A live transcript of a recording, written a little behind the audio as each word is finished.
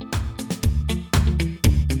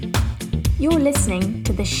You're listening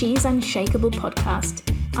to the She's Unshakable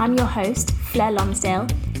podcast. I'm your host, Fleur Lonsdale,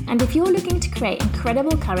 and if you're looking to create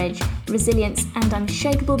incredible courage, resilience, and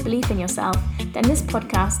unshakable belief in yourself, then this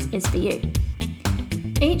podcast is for you.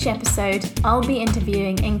 Each episode, I'll be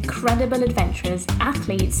interviewing incredible adventurers,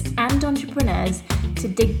 athletes, and entrepreneurs to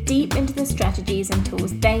dig deep into the strategies and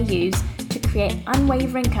tools they use to create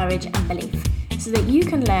unwavering courage and belief, so that you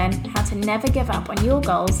can learn how to never give up on your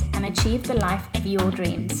goals and achieve the life of your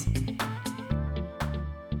dreams.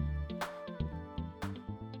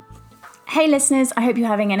 Hey listeners, I hope you're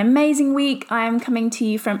having an amazing week. I am coming to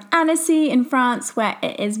you from Annecy in France, where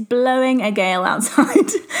it is blowing a gale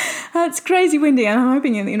outside. It's crazy windy, and I'm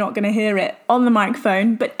hoping that you're not going to hear it on the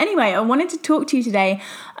microphone. But anyway, I wanted to talk to you today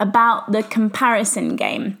about the comparison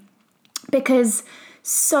game, because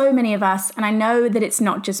so many of us, and I know that it's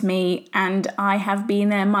not just me, and I have been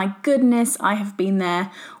there, my goodness, I have been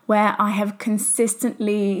there, where I have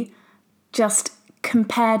consistently just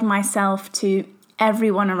compared myself to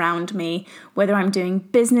everyone around me, whether I'm doing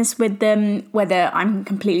business with them, whether I'm a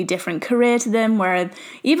completely different career to them, where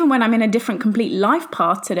even when I'm in a different complete life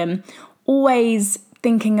path to them, always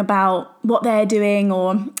thinking about what they're doing,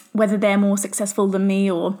 or whether they're more successful than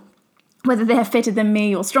me, or whether they're fitter than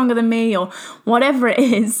me or stronger than me, or whatever it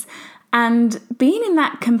is. And being in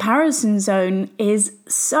that comparison zone is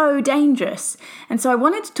so dangerous. And so I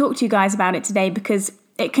wanted to talk to you guys about it today, because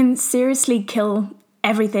it can seriously kill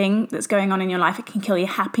everything that's going on in your life. It can kill your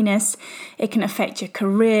happiness, it can affect your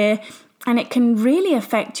career, and it can really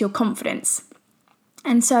affect your confidence.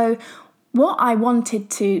 And so what I wanted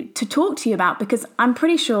to talk to you about, because I'm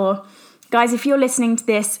pretty sure, guys, if you're listening to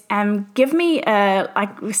this, send me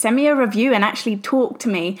a review and actually talk to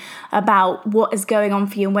me about what is going on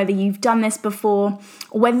for you and whether you've done this before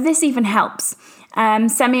or whether this even helps.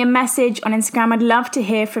 Send me a message on Instagram. I'd love to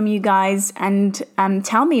hear from you guys and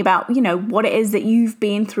tell me about, what it is that you've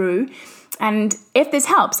been through. And if this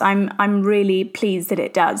helps, I'm really pleased that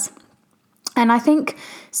it does. And I think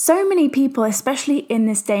so many people, especially in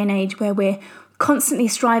this day and age where we're constantly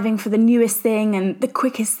striving for the newest thing and the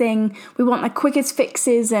quickest thing, we want the quickest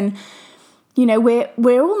fixes, and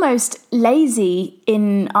we're almost lazy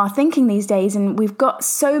in our thinking these days, and we've got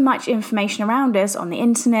so much information around us on the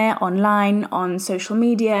internet, online, on social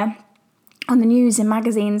media, on the news and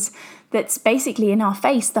magazines, that's basically in our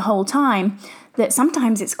face the whole time, that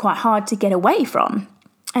sometimes it's quite hard to get away from.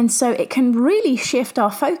 And so it can really shift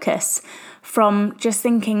our focus from just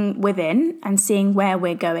thinking within and seeing where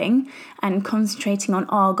we're going and concentrating on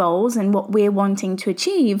our goals and what we're wanting to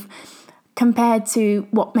achieve, compared to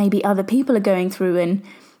what maybe other people are going through. And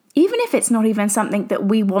even if it's not even something that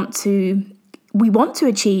we want to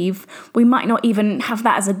achieve, we might not even have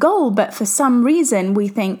that as a goal, but for some reason we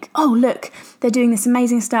think, oh look, they're doing this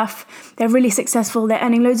amazing stuff, they're really successful, they're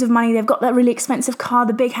earning loads of money, they've got that really expensive car,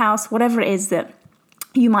 the big house, whatever it is that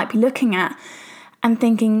you might be looking at and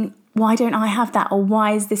thinking, why don't I have that? Or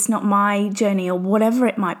why is this not my journey? Or whatever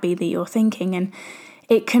it might be that you're thinking. And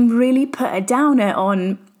it can really put a downer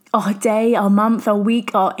on our day, our month, our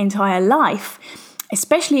week, our entire life,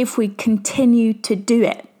 especially if we continue to do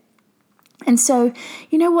it. And so,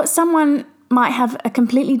 someone might have a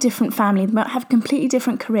completely different family, they might have a completely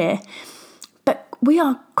different career, but we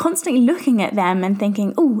are constantly looking at them and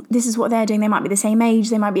thinking, oh, this is what they're doing. They might be the same age,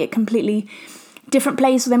 they might be a completely different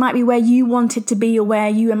place, or they might be where you wanted to be or where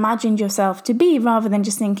you imagined yourself to be, rather than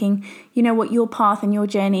just thinking, what your path and your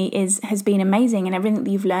journey has been amazing, and everything that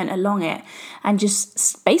you've learned along it, and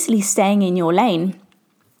just basically staying in your lane.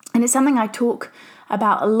 And it's something I talk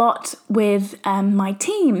about a lot with my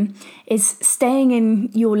team, is staying in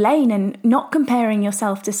your lane and not comparing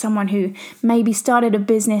yourself to someone who maybe started a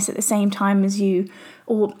business at the same time as you,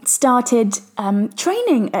 or started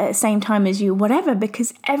training at the same time as you, whatever,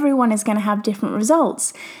 because everyone is going to have different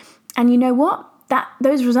results. And you know what?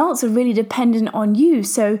 Those results are really dependent on you.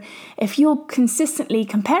 So if you're consistently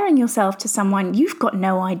comparing yourself to someone, you've got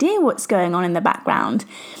no idea what's going on in the background.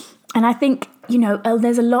 And I think,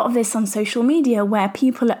 there's a lot of this on social media where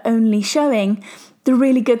people are only showing the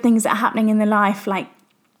really good things that are happening in their life, like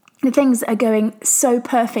the things that are going so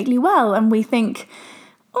perfectly well. And we think,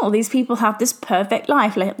 oh, these people have this perfect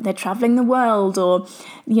life, like they're traveling the world, or,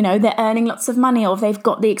 they're earning lots of money, or they've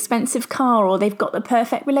got the expensive car, or they've got the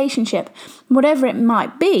perfect relationship, whatever it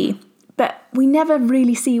might be. But we never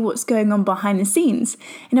really see what's going on behind the scenes.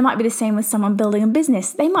 And it might be the same with someone building a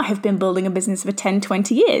business. They might have been building a business for 10,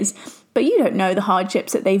 20 years, but you don't know the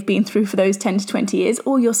hardships that they've been through for those 10 to 20 years.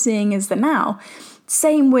 All you're seeing is the now.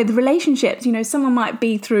 Same with relationships. Someone might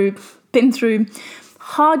been through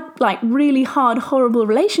hard, like really hard, horrible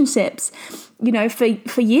relationships,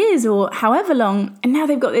 for years or however long, and now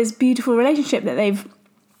they've got this beautiful relationship that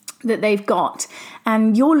they've got,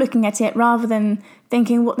 and you're looking at it rather than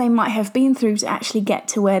thinking what they might have been through to actually get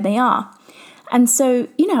to where they are. And so,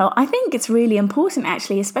 I think it's really important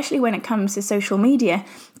actually, especially when it comes to social media,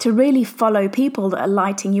 to really follow people that are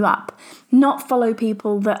lighting you up, not follow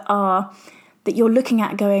people that you're looking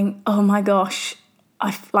at going, oh my gosh,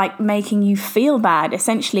 like making you feel bad,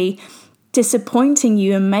 essentially disappointing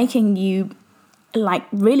you and making you like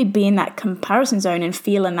really be in that comparison zone and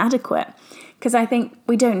feel inadequate. Because I think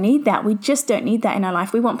we don't need that. We just don't need that in our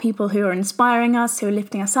life. We want people who are inspiring us, who are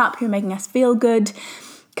lifting us up, who are making us feel good.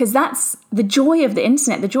 Because that's the joy of the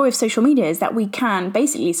internet, the joy of social media, is that we can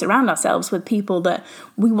basically surround ourselves with people that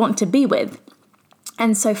we want to be with.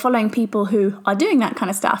 And so following people who are doing that kind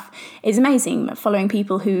of stuff is amazing. But following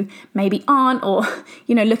people who maybe aren't, or,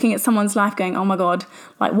 looking at someone's life going, oh my God,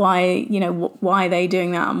 like why are they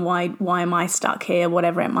doing that? And why am I stuck here?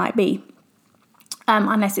 Whatever it might be.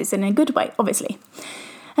 Unless it's in a good way, obviously.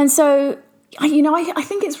 And so, I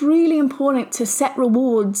think it's really important to set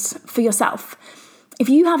rewards for yourself. If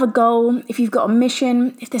you have a goal, if you've got a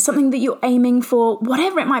mission, if there's something that you're aiming for,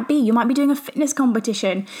 whatever it might be, you might be doing a fitness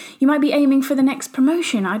competition, you might be aiming for the next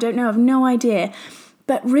promotion, I don't know, I've no idea.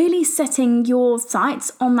 But really setting your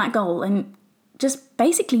sights on that goal and just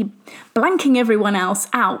basically blanking everyone else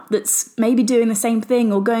out that's maybe doing the same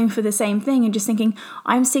thing or going for the same thing, and just thinking,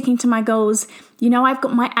 I'm sticking to my goals. I've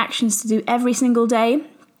got my actions to do every single day.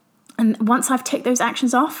 And once I've ticked those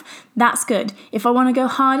actions off, that's good. If I want to go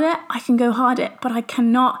harder, I can go harder. But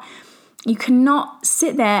you cannot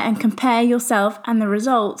sit there and compare yourself and the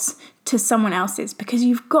results to someone else's, because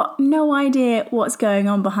you've got no idea what's going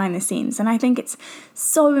on behind the scenes. And I think it's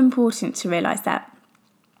so important to realize that.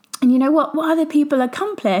 And what other people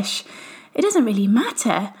accomplish, it doesn't really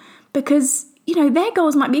matter, because, their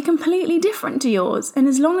goals might be completely different to yours. And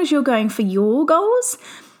as long as you're going for your goals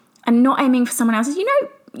and not aiming for someone else's,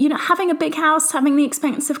 having a big house, having the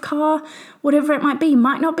expensive car, whatever it might be,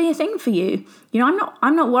 might not be a thing for you.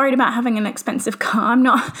 I'm not worried about having an expensive car. I'm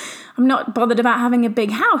not bothered about having a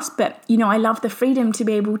big house, but, I love the freedom to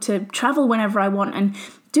be able to travel whenever I want and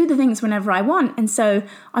do the things whenever I want. And so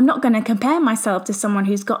I'm not going to compare myself to someone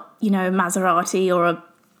who's got, Maserati or a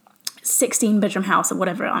 16-bedroom house or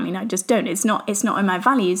whatever. I just don't. It's not in my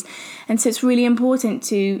values. And so it's really important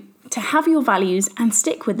to have your values and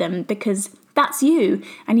stick with them, because that's you,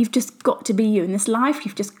 and you've just got to be you in this life.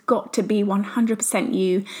 You've just got to be 100%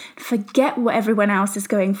 you. Forget what everyone else is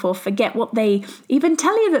going for. Forget what they even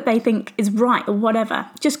tell you that they think is right or whatever.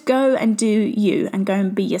 Just go and do you and go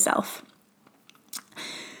and be yourself.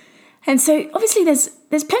 And so obviously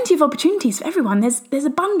there's plenty of opportunities for everyone. There's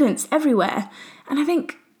abundance everywhere. And I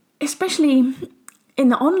think especially in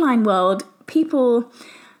the online world, people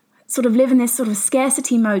sort of live in this sort of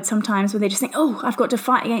scarcity mode sometimes, where they just think, oh, I've got to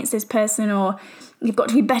fight against this person, or you've got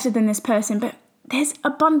to be better than this person. But there's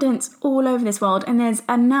abundance all over this world, and there's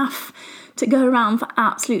enough to go around for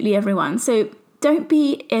absolutely everyone. So don't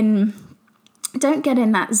get in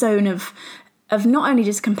that zone of not only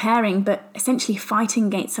just comparing, but essentially fighting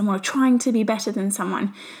against someone or trying to be better than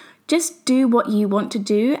someone. Just do what you want to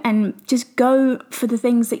do and just go for the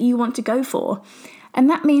things that you want to go for. And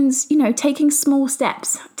that means, taking small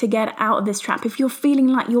steps to get out of this trap. If you're feeling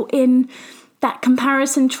like you're in that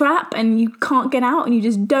comparison trap and you can't get out and you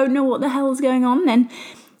just don't know what the hell is going on, then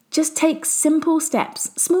just take simple steps,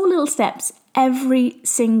 small little steps every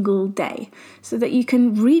single day, so that you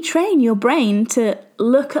can retrain your brain to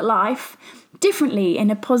look at life differently in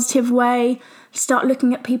a positive way. Start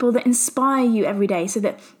looking at people that inspire you every day, so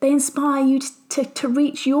that they inspire you to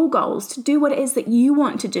reach your goals, to do what it is that you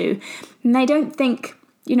want to do. And they don't think,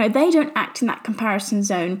 they don't act in that comparison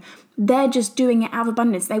zone. They're just doing it out of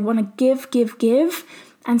abundance. They want to give.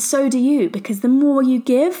 And so do you, because the more you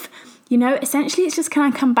give, essentially it's just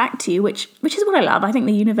kind of come back to you, which is what I love. I think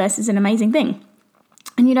the universe is an amazing thing.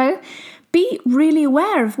 And, be really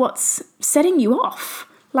aware of what's setting you off,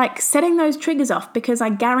 like setting those triggers off, because I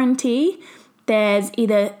guarantee there's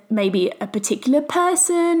either maybe a particular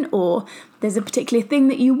person, or there's a particular thing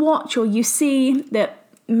that you watch or you see that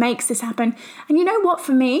makes this happen. And you know what,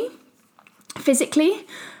 for me, physically,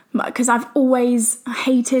 because I've always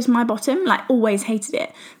hated my bottom, like always hated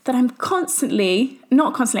it, that I'm not constantly,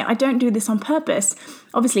 I don't do this on purpose,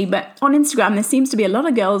 obviously, but on Instagram, there seems to be a lot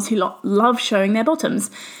of girls who love showing their bottoms.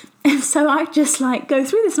 And so I just go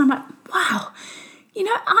through this and I'm like, wow,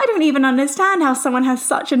 I don't even understand how someone has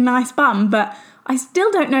such a nice bum, but I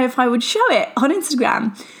still don't know if I would show it on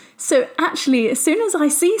Instagram. So actually, as soon as I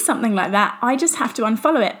see something like that, I just have to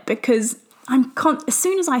unfollow it, because as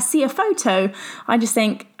soon as I see a photo, I just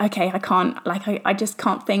think, okay, I can't, like, I just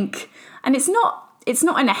can't think. And it's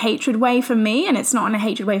not in a hatred way for me, and it's not in a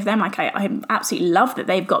hatred way for them. Like, I absolutely love that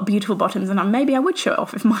they've got beautiful bottoms, and maybe I would show it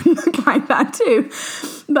off if mine looked like that too.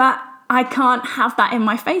 But I can't have that in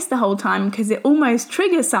my face the whole time, because it almost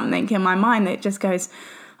triggers something in my mind that just goes,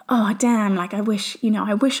 oh, damn, like, I wish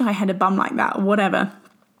I had a bum like that, or whatever.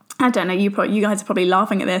 I don't know, you guys are probably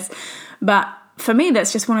laughing at this, but for me,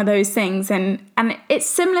 that's just one of those things. And it's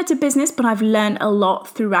similar to business, but I've learned a lot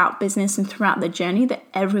throughout business and throughout the journey that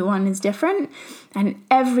everyone is different, and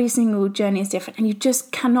every single journey is different. And you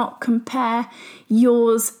just cannot compare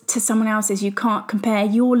yours to someone else's. You can't compare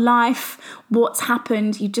your life, what's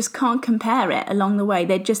happened. You just can't compare it along the way.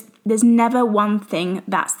 There's never one thing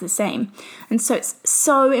that's the same. And so it's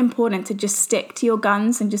so important to just stick to your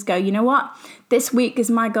guns and just go, you know what? This week is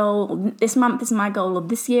my goal, or this month is my goal, or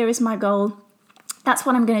this year is my goal. That's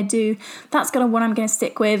what I'm going to do. That's what I'm going to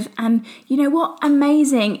stick with. And you know what?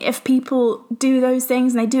 Amazing. If people do those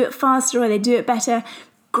things and they do it faster or they do it better,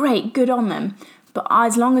 great, good on them. But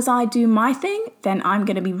as long as I do my thing, then I'm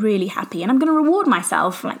going to be really happy. And I'm going to reward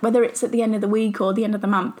myself, like whether it's at the end of the week or the end of the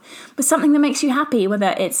month, with something that makes you happy,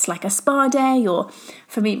 whether it's like a spa day, or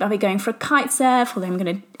for me, I'll be going for a kite surf, although I'm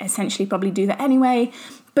going to essentially probably do that anyway.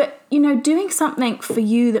 But, doing something for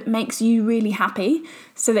you that makes you really happy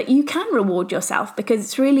so that you can reward yourself, because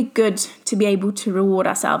it's really good to be able to reward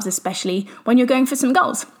ourselves, especially when you're going for some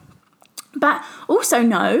goals. But also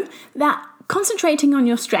know that concentrating on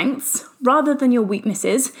your strengths rather than your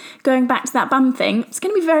weaknesses, going back to that bum thing, it's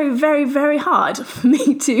going to be very, very, very hard for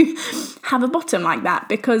me to have a bottom like that,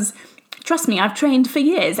 because trust me, I've trained for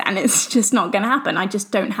years and it's just not going to happen. I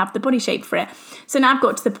just don't have the body shape for it. So now I've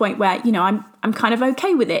got to the point where, I'm kind of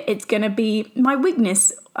okay with it. It's going to be my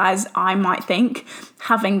weakness, as I might think,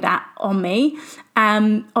 having that on me.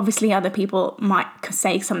 Obviously, other people might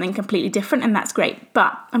say something completely different, and that's great.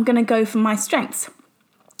 But I'm going to go for my strengths.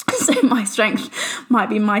 So my strength might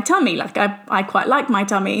be my tummy. Like I quite like my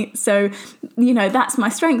tummy. So, that's my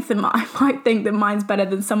strength, and I might think that mine's better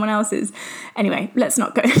than someone else's. Anyway, let's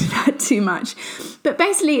not go into that too much. But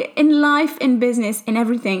basically, in life, in business, in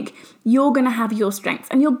everything, you're going to have your strengths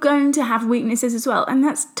and you're going to have weaknesses as well. And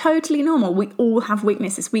that's totally normal. We all have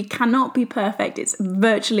weaknesses. We cannot be perfect. It's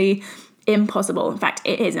virtually impossible. In fact,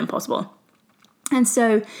 it is impossible. And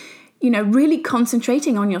so, really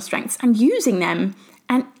concentrating on your strengths and using them.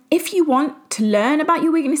 And if you want to learn about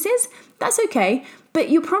your weaknesses, that's okay, but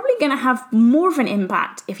you're probably going to have more of an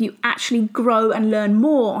impact if you actually grow and learn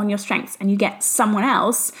more on your strengths and you get someone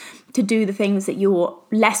else to do the things that you're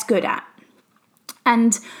less good at.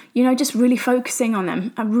 And, just really focusing on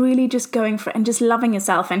them and really just going for it and just loving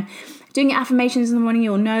yourself and doing your affirmations in the morning.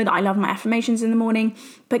 You'll know that I love my affirmations in the morning,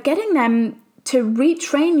 but getting them to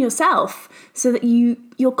retrain yourself so that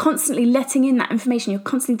you're constantly letting in that information. You're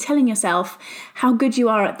constantly telling yourself how good you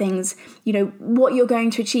are at things, what you're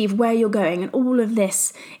going to achieve, where you're going, and all of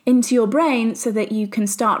this into your brain so that you can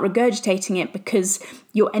start regurgitating it, because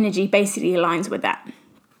your energy basically aligns with that.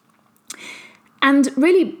 And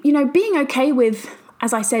really, being okay with,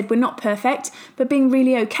 as I said, we're not perfect, but being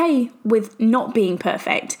really okay with not being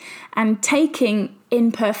perfect and taking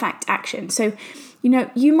imperfect action. So,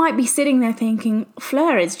 you might be sitting there thinking,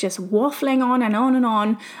 Fleur is just waffling on and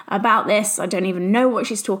on about this. I don't even know what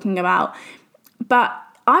she's talking about. But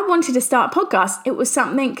I wanted to start a podcast. It was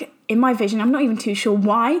something in my vision. I'm not even too sure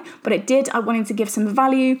why, but it did. I wanted to give some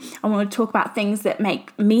value. I wanted to talk about things that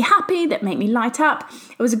make me happy, that make me light up.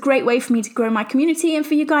 It was a great way for me to grow my community and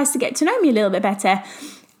for you guys to get to know me a little bit better.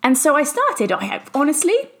 And so I started.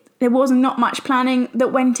 Honestly, there was not much planning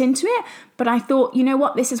that went into it, but I thought, you know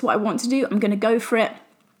what, this is what I want to do. I'm going to go for it.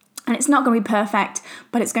 And it's not going to be perfect,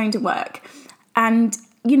 but it's going to work. And,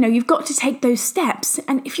 you've got to take those steps.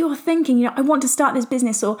 And if you're thinking, I want to start this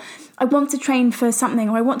business, or I want to train for something,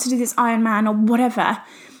 or I want to do this Ironman or whatever,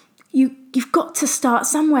 you've got to start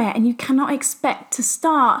somewhere, and you cannot expect to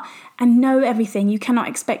start and know everything. You cannot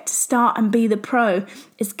expect to start and be the pro.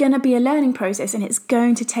 It's going to be a learning process, and it's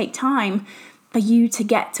going to take time for you to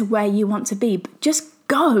get to where you want to be. But just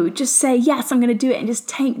go, just say, yes, I'm going to do it, and just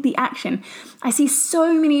take the action. I see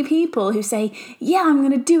so many people who say, yeah, I'm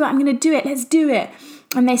going to do it, let's do it.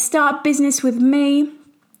 And they start a business with me,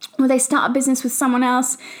 or they start a business with someone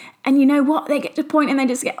else, and you know what, they get to a point and they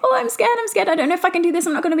just get, oh, I'm scared, I don't know if I can do this,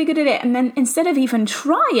 I'm not going to be good at it. And then instead of even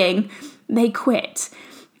trying, they quit.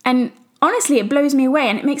 And honestly, it blows me away,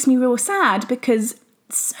 and it makes me real sad, because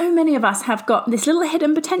so many of us have got this little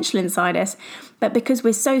hidden potential inside us, but because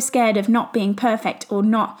we're so scared of not being perfect or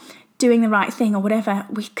not doing the right thing or whatever,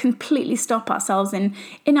 we completely stop ourselves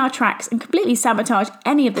in our tracks and completely sabotage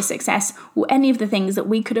any of the success or any of the things that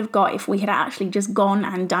we could have got if we had actually just gone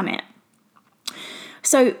and done it.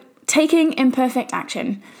 So taking imperfect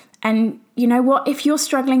action. And you know what, if you're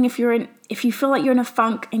struggling, if you feel like you're in a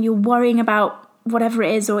funk and you're worrying about whatever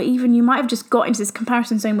it is, or even you might have just got into this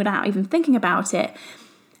comparison zone without even thinking about it,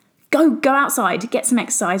 go outside, get some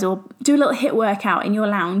exercise, or do a little HIIT workout in your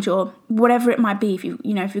lounge, or whatever it might be. If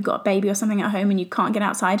you've got a baby or something at home and you can't get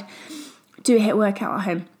outside, do a HIIT workout at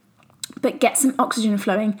home. But get some oxygen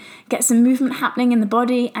flowing, get some movement happening in the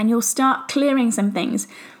body, and you'll start clearing some things.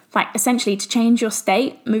 Like, essentially, to change your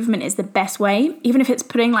state, movement is the best way. Even if it's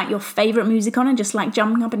putting like your favorite music on and just like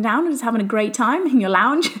jumping up and down and just having a great time in your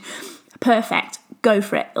lounge, perfect. Go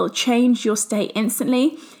for it. It'll change your state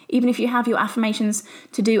instantly. Even if you have your affirmations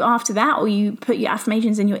to do after that, or you put your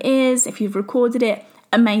affirmations in your ears, if you've recorded it,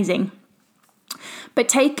 amazing. But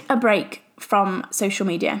take a break from social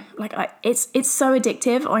media. Like, it's so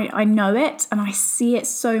addictive. I know it, and I see it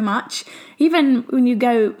so much. Even when you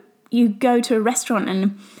go to a restaurant,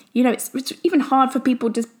 and it's even hard for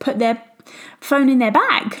people to put their phone in their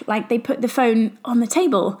bag. Like, they put the phone on the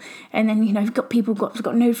table, and then you've got people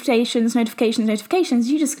got notifications.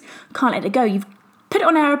 You just can't let it go. You've put it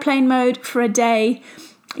on airplane mode for a day,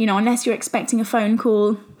 unless you're expecting a phone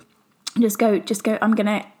call. Just go. I'm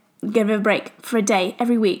gonna give it a break for a day,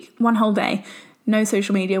 every week, one whole day, no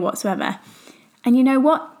social media whatsoever. And you know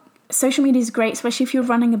what? Social media is great, especially if you're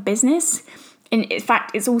running a business. In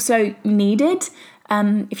fact, it's also needed.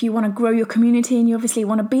 If you want to grow your community, and you obviously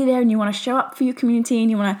want to be there and you want to show up for your community and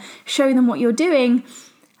you want to show them what you're doing,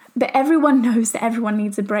 but everyone knows that everyone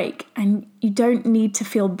needs a break, and you don't need to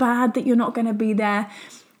feel bad that you're not going to be there.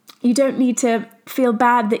 You don't need to feel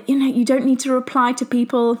bad that, you don't need to reply to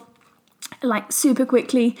people like super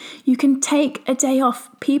quickly. You can take a day off.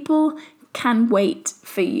 People can wait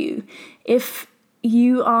for you. If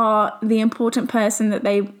you are the important person that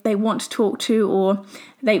they want to talk to, or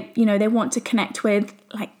they want to connect with,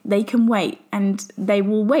 like, they can wait, and they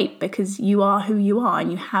will wait because you are who you are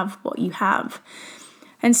and you have what you have.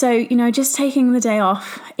 And so, just taking the day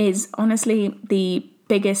off is honestly the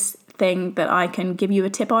biggest thing that I can give you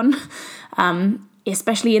a tip on,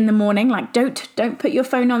 especially in the morning. Like, don't put your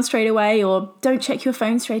phone on straight away, or don't check your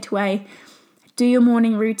phone straight away. Do your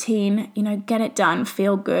morning routine, get it done,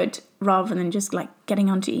 feel good, rather than just like getting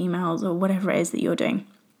onto emails or whatever it is that you're doing.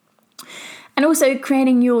 And also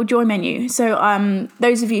creating your joy menu. So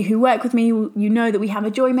those of you who work with me, you know that we have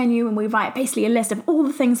a joy menu, and we write basically a list of all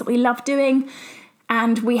the things that we love doing,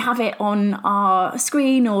 and we have it on our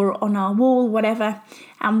screen or on our wall, whatever.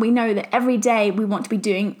 And we know that every day we want to be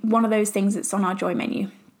doing one of those things that's on our joy menu.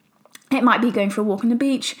 It might be going for a walk on the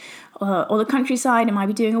beach or the countryside. It might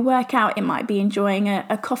be doing a workout. It might be enjoying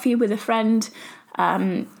a coffee with a friend.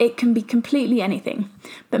 It can be completely anything.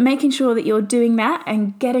 But making sure that you're doing that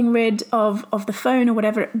and getting rid of the phone or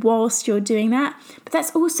whatever whilst you're doing that. But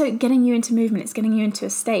that's also getting you into movement. It's getting you into a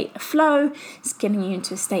state of flow. It's getting you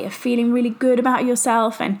into a state of feeling really good about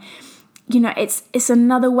yourself. And it's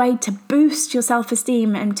another way to boost your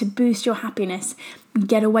self-esteem and to boost your happiness and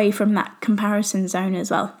get away from that comparison zone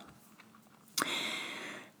as well.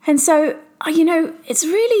 And so, it's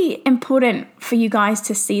really important for you guys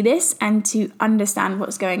to see this and to understand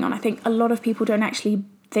what's going on. I think a lot of people don't actually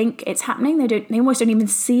think it's happening. They almost don't even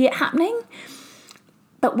see it happening.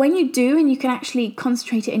 But when you do, and you can actually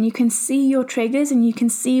concentrate it, and you can see your triggers, and you can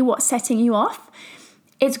see what's setting you off,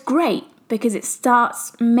 it's great, because it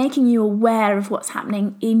starts making you aware of what's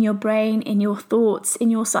happening in your brain, in your thoughts, in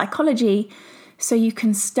your psychology, so you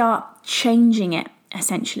can start changing it,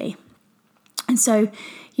 essentially. And so,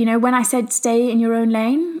 when I said stay in your own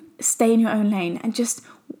lane, and just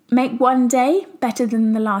make one day better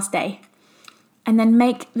than the last day, and then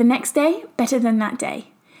make the next day better than that day.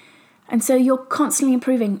 And so you're constantly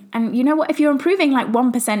improving. And you know what? If you're improving like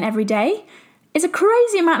 1% every day, it's a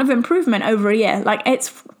crazy amount of improvement over a year. Like,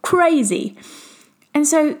 it's crazy. And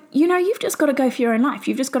so, you've just got to go for your own life.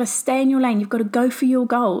 You've just got to stay in your lane. You've got to go for your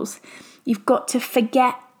goals. You've got to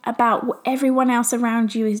forget about what everyone else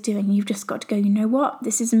around you is doing. You've just got to go, you know what?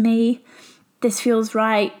 This is me. This feels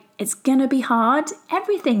right. It's going to be hard.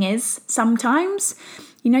 Everything is sometimes.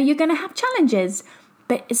 You're going to have challenges.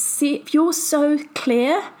 But if you're so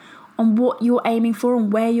clear on what you're aiming for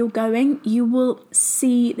and where you're going, you will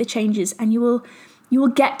see the changes, and you will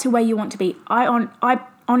get to where you want to be. I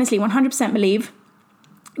honestly 100% believe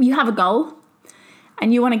you have a goal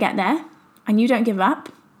and you want to get there and you don't give up.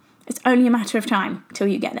 It's only a matter of time till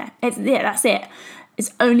you get there. That's it.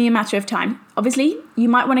 It's only a matter of time. Obviously, you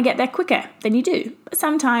might want to get there quicker than you do, but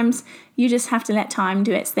sometimes you just have to let time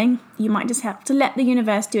do its thing. You might just have to let the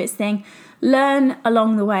universe do its thing, learn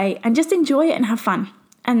along the way, and just enjoy it and have fun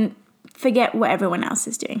and forget what everyone else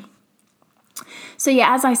is doing. So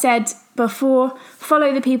yeah, as I said before,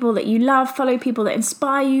 follow the people that you love, follow people that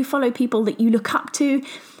inspire you, follow people that you look up to.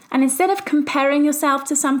 And instead of comparing yourself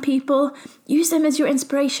to some people, use them as your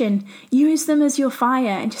inspiration, use them as your fire,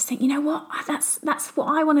 and just think, you know what, that's what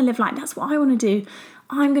I want to live like, that's what I want to do.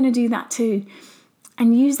 I'm going to do that too.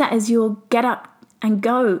 And use that as your get up and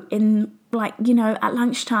go in, like, you know, at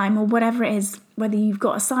lunchtime or whatever it is, whether you've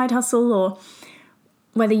got a side hustle or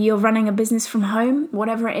whether you're running a business from home,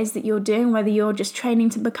 whatever it is that you're doing, whether you're just training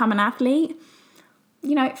to become an athlete,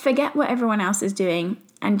 you know, forget what everyone else is doing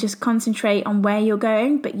and just concentrate on where you're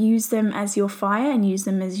going, but use them as your fire and use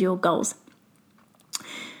them as your goals.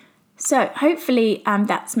 So hopefully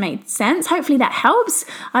that's made sense. Hopefully that helps.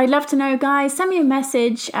 I'd love to know, guys. Send me a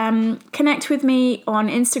message. Connect with me on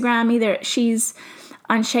Instagram, either at She's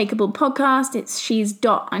Unshakable Podcast, it's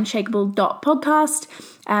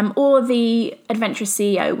she's.unshakable.podcast, or the Adventurous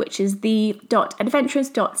CEO, which is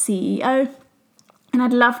the.adventurous.ceo. And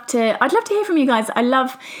I'd love to hear from you guys. I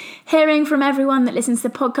love hearing from everyone that listens to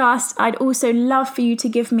the podcast. I'd also love for you to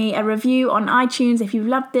give me a review on iTunes if you've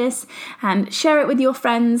loved this, and share it with your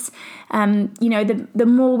friends. You know, the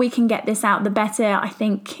more we can get this out, the better. I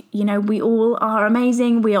think, you know, we all are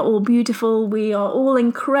amazing. We are all beautiful. We are all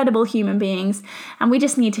incredible human beings. And we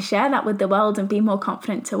just need to share that with the world and be more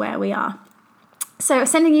confident to where we are. So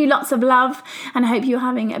sending you lots of love, and I hope you're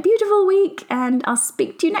having a beautiful week, and I'll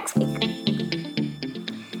speak to you next week.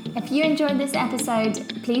 If you enjoyed this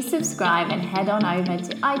episode, please subscribe and head on over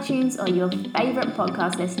to iTunes or your favourite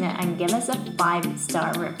podcast listener and give us a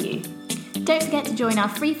 5-star review. Don't forget to join our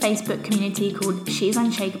free Facebook community called She's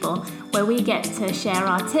Unshakable, where we get to share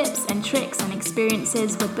our tips and tricks and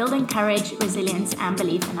experiences with building courage, resilience and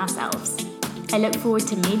belief in ourselves. I look forward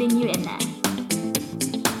to meeting you in there.